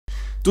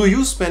Do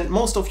you spend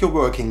most of your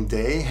working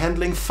day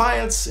handling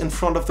files in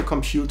front of the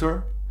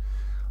computer?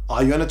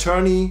 Are you an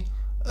attorney,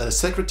 a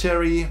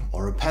secretary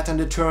or a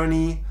patent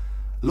attorney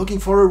looking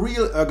for a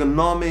real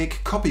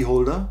ergonomic copy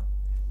holder?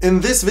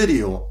 In this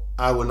video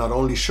I will not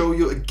only show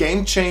you a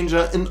game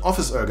changer in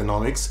office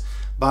ergonomics,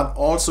 but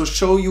also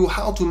show you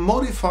how to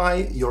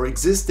modify your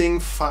existing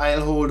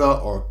file holder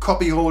or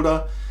copy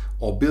holder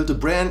or build a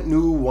brand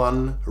new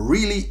one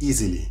really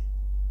easily.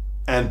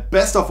 And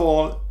best of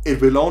all,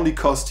 it will only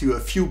cost you a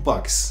few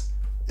bucks.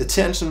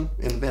 Attention,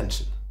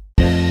 Invention.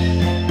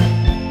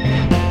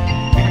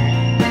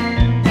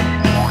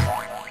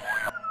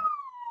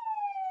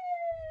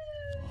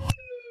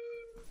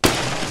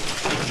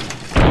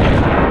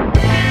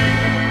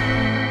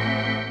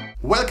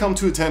 Welcome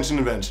to Attention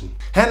Invention.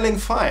 Handling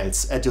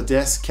files at your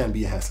desk can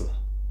be a hassle.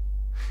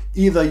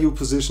 Either you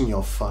position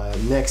your file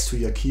next to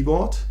your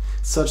keyboard,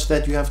 such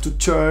that you have to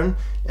turn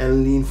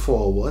and lean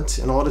forward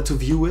in order to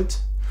view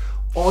it,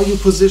 or you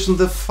position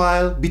the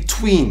file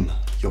between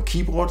your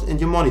keyboard and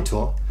your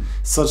monitor,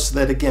 such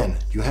that again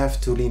you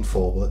have to lean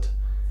forward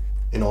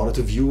in order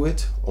to view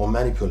it or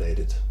manipulate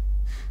it.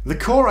 The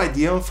core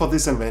idea for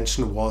this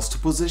invention was to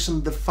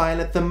position the file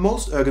at the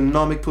most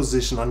ergonomic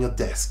position on your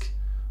desk.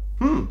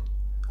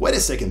 Wait a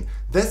second,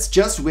 that's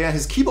just where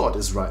his keyboard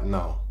is right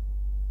now.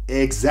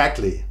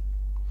 Exactly.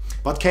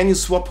 But can you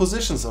swap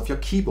positions of your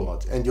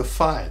keyboard and your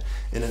file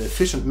in an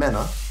efficient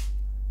manner?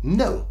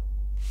 No.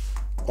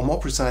 Or more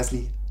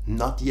precisely,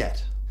 not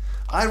yet.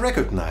 I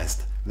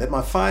recognized that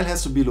my file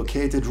has to be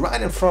located right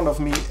in front of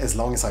me as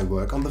long as I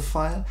work on the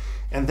file,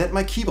 and that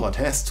my keyboard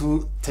has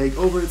to take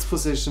over its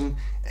position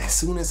as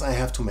soon as I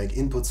have to make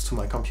inputs to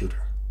my computer.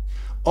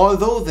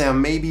 Although there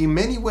may be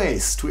many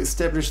ways to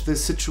establish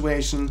this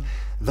situation,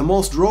 the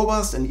most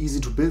robust and easy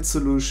to build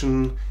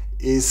solution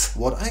is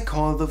what I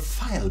call the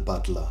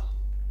Filebutler.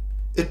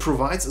 It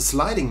provides a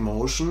sliding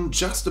motion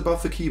just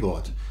above the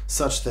keyboard,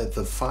 such that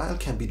the file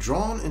can be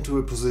drawn into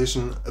a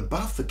position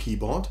above the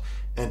keyboard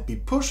and be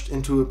pushed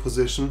into a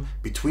position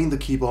between the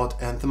keyboard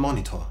and the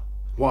monitor.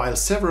 While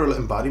several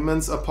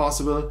embodiments are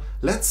possible,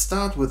 let's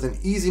start with an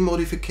easy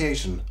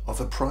modification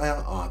of a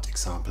prior art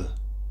example.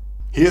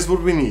 Here's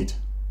what we need: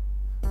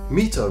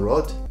 meter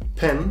rod,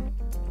 pen,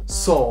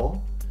 saw,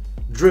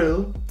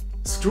 drill,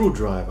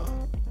 screwdriver,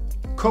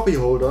 copy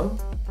holder,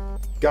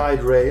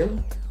 guide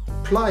rail,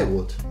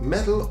 plywood,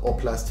 metal or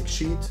plastic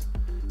sheet,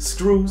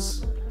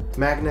 screws,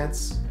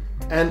 magnets,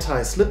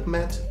 anti-slip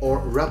mat or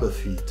rubber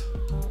feet.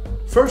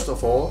 First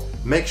of all,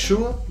 make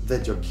sure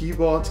that your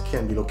keyboard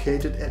can be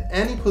located at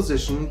any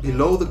position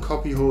below the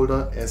copy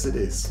holder as it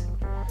is.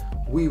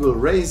 We will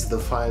raise the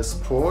file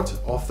support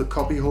of the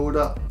copy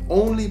holder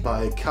only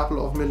by a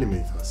couple of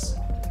millimeters.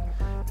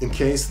 In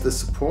case the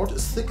support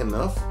is thick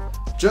enough,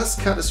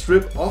 just cut a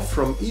strip off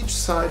from each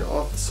side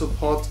of the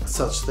support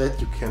such that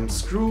you can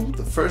screw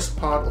the first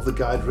part of the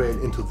guide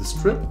rail into the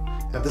strip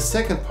and the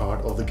second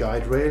part of the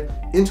guide rail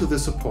into the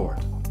support.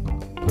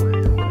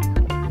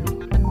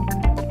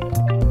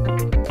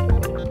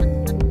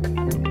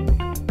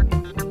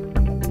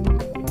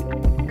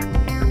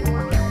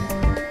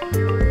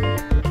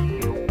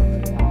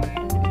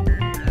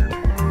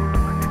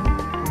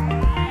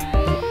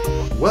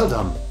 Well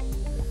done!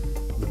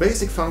 The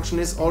basic function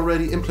is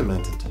already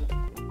implemented.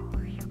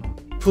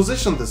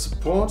 Position the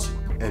support,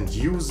 and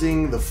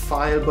using the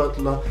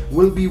Filebutler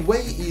will be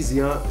way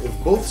easier if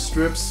both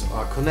strips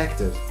are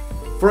connected.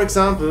 For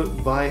example,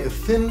 by a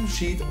thin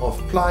sheet of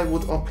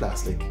plywood or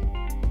plastic.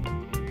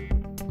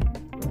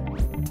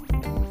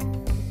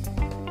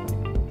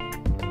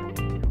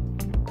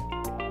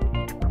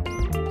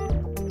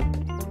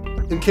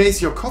 In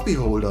case your copy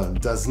holder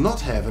does not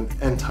have an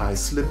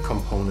anti-slip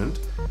component,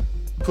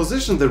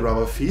 position the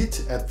rubber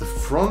feet at the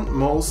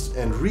frontmost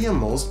and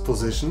rearmost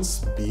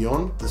positions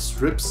beyond the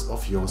strips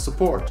of your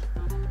support.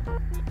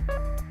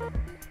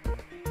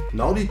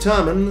 Now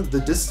determine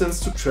the distance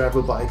to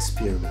travel by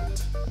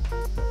experiment.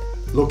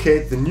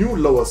 Locate the new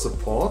lower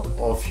support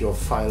of your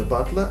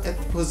Filebutler at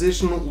the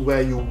position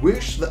where you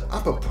wish the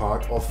upper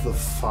part of the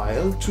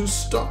file to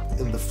stop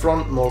in the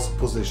frontmost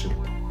position.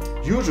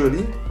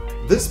 Usually,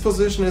 this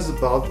position is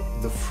about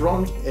the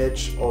front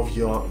edge of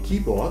your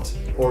keyboard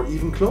or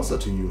even closer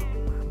to you.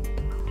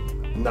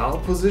 Now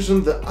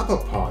position the upper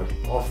part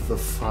of the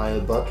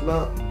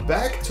Filebutler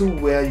back to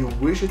where you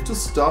wish it to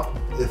stop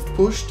if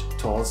pushed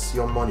towards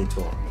your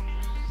monitor.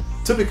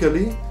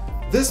 Typically,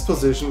 this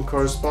position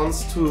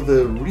corresponds to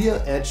the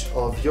rear edge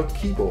of your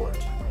keyboard.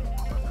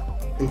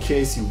 In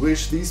case you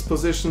wish these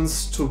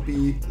positions to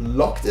be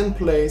locked in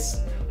place,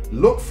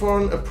 look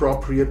for an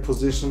appropriate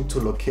position to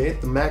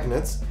locate the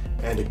magnets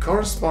and a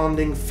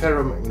corresponding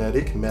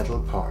ferromagnetic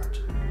metal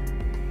part.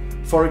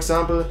 For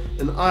example,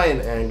 an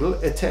iron angle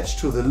attached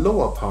to the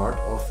lower part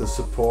of the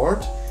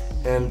support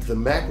and the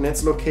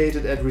magnets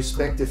located at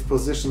respective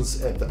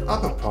positions at the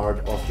upper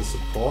part of the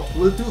support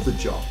will do the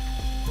job.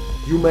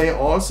 You may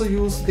also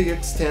use the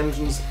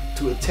extensions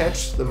to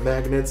attach the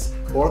magnets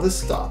or the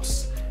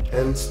stops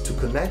and to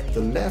connect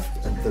the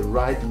left and the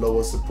right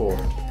lower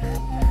support.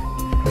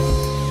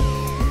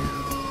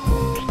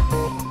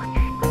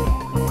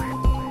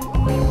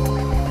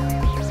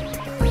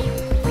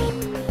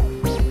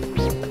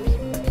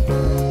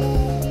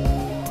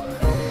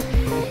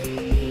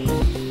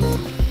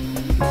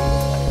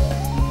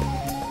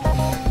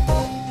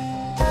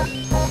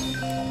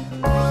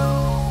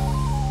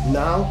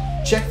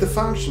 Now check the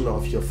function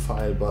of your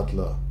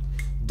Filebutler.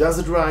 Does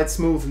it ride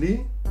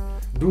smoothly?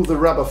 Do the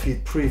rubber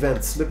feet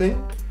prevent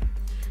slipping?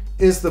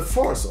 Is the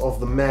force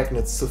of the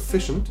magnet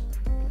sufficient?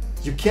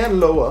 You can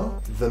lower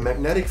the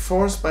magnetic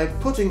force by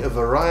putting a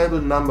variable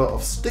number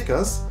of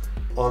stickers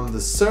on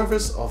the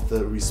surface of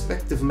the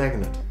respective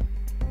magnet.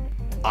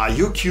 Are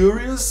you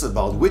curious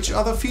about which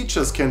other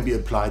features can be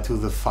applied to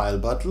the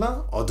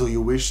Filebutler, or do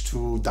you wish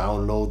to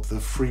download the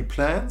free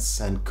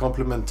plans and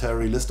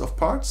complimentary list of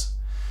parts?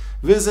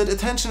 Visit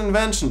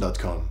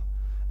attentioninvention.com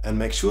and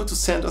make sure to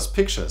send us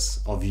pictures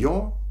of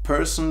your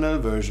personal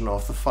version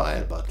of the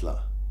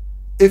Filebutler.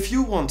 If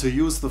you want to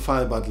use the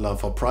Filebutler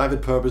for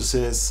private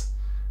purposes,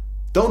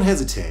 don't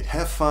hesitate,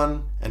 have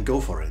fun and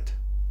go for it.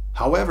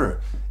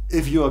 However,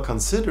 if you are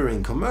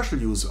considering commercial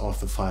use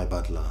of the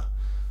Filebutler,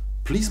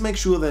 please make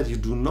sure that you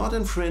do not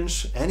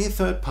infringe any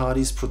third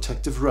party's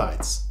protective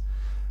rights.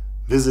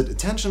 Visit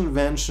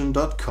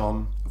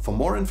attentioninvention.com for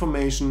more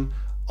information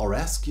or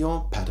ask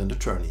your patent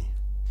attorney.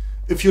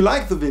 If you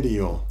like the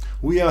video,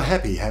 we are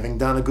happy having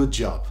done a good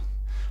job.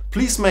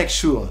 Please make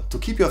sure to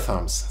keep your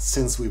thumbs,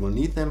 since we will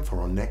need them for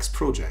our next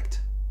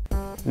project.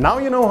 Now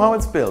you know how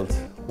it's built.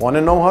 Want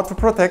to know how to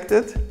protect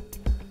it?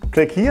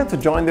 Click here to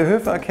join the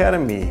Höfer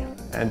Academy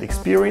and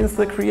experience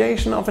the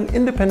creation of an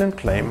independent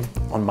claim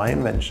on my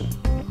invention.